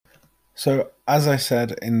So, as I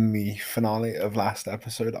said in the finale of last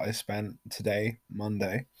episode, I spent today,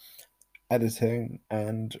 Monday, editing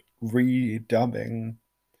and redubbing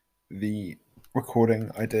the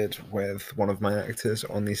recording I did with one of my actors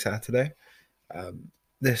on the Saturday.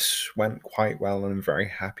 This went quite well and I'm very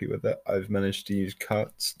happy with it. I've managed to use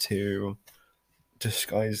cuts to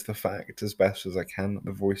disguise the fact as best as I can that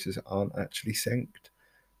the voices aren't actually synced,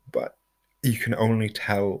 but you can only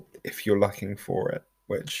tell if you're looking for it,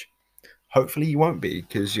 which hopefully you won't be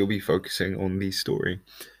because you'll be focusing on the story.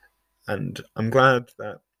 And I'm glad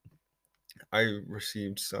that I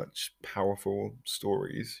received such powerful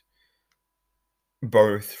stories,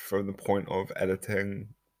 both from the point of editing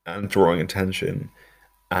and drawing attention,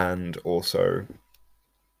 and also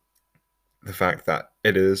the fact that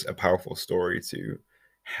it is a powerful story to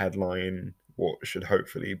headline what should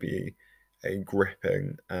hopefully be a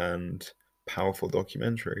gripping and powerful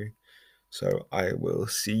documentary. So I will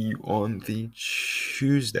see you on the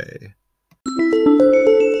Tuesday.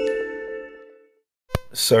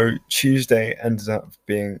 So Tuesday ended up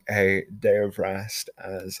being a day of rest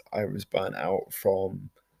as I was burnt out from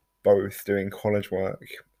both doing college work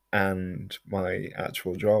and my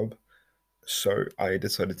actual job. So I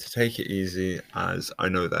decided to take it easy as I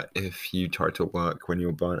know that if you try to work when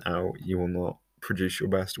you're burnt out, you will not produce your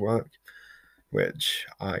best work, which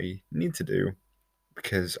I need to do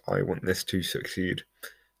because I want this to succeed.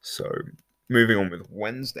 So moving on with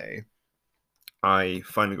Wednesday, I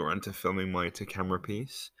finally got around to filming my to camera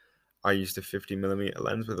piece. I used a 50mm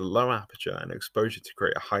lens with a low aperture and exposure to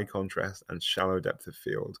create a high contrast and shallow depth of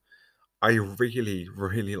field. I really,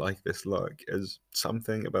 really like this look, as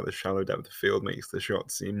something about the shallow depth of field makes the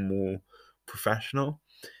shot seem more professional.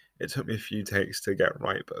 It took me a few takes to get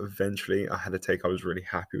right, but eventually I had a take I was really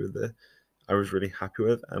happy with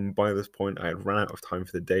and by this point I had run out of time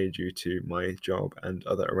for the day due to my job and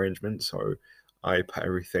other arrangements, so I put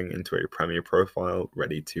everything into a Premiere profile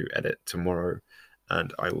ready to edit tomorrow,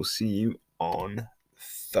 and I will see you on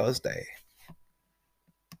Thursday.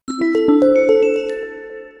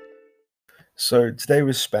 So today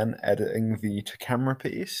was spent editing the to camera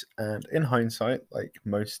piece, and in hindsight, like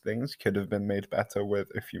most things, could have been made better with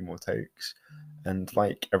a few more takes. And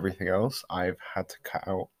like everything else, I've had to cut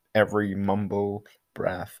out every mumble,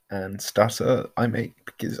 breath, and stutter I make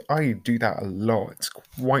because I do that a lot. It's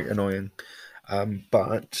quite annoying.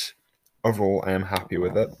 But overall, I am happy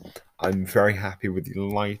with it. I'm very happy with the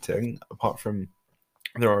lighting, apart from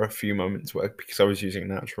there are a few moments where, because I was using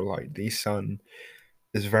natural light, the sun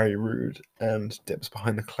is very rude and dips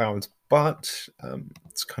behind the clouds, but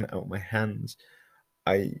it's kind of out of my hands.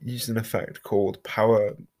 I used an effect called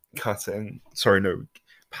power gain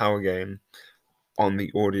on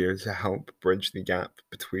the audio to help bridge the gap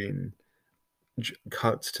between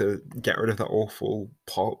cuts to get rid of that awful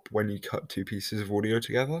pop when you cut two pieces of audio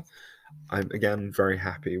together. I'm again very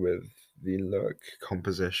happy with the look,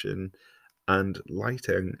 composition, and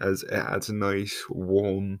lighting as it adds a nice,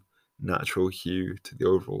 warm, natural hue to the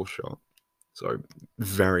overall shot. So,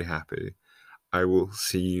 very happy. I will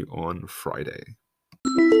see you on Friday.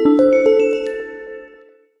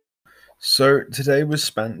 So, today was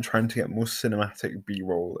spent trying to get more cinematic B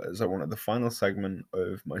roll as I wanted the final segment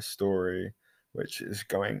of my story, which is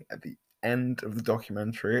going at the end of the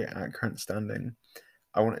documentary at current standing.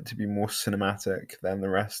 I want it to be more cinematic than the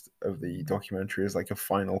rest of the documentary as like a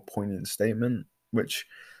final poignant statement, which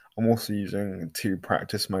I'm also using to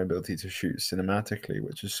practice my ability to shoot cinematically,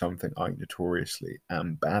 which is something I notoriously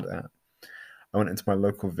am bad at. I went into my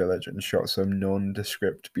local village and shot some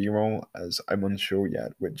nondescript B-roll as I'm unsure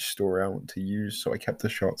yet which story I want to use, so I kept the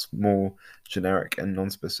shots more generic and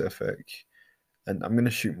non-specific. And I'm gonna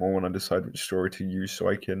shoot more when I decide which story to use so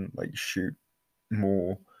I can like shoot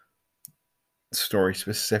more story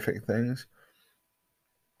specific things.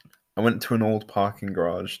 I went to an old parking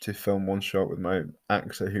garage to film one shot with my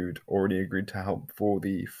actor who'd already agreed to help for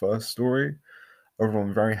the first story. Overall,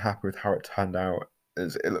 I'm very happy with how it turned out,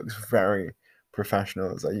 as it looks very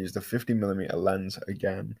professional as I used a 50mm lens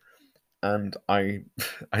again, and I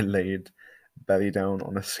I laid belly down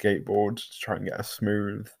on a skateboard to try and get a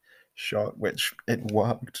smooth shot, which it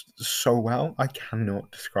worked so well. I cannot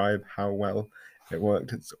describe how well it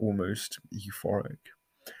worked. It's almost euphoric.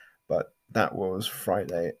 But that was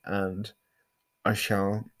Friday, and I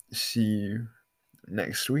shall see you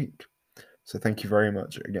next week. So thank you very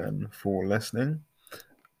much again for listening.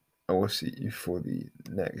 I will see you for the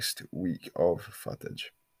next week of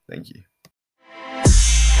footage. Thank you.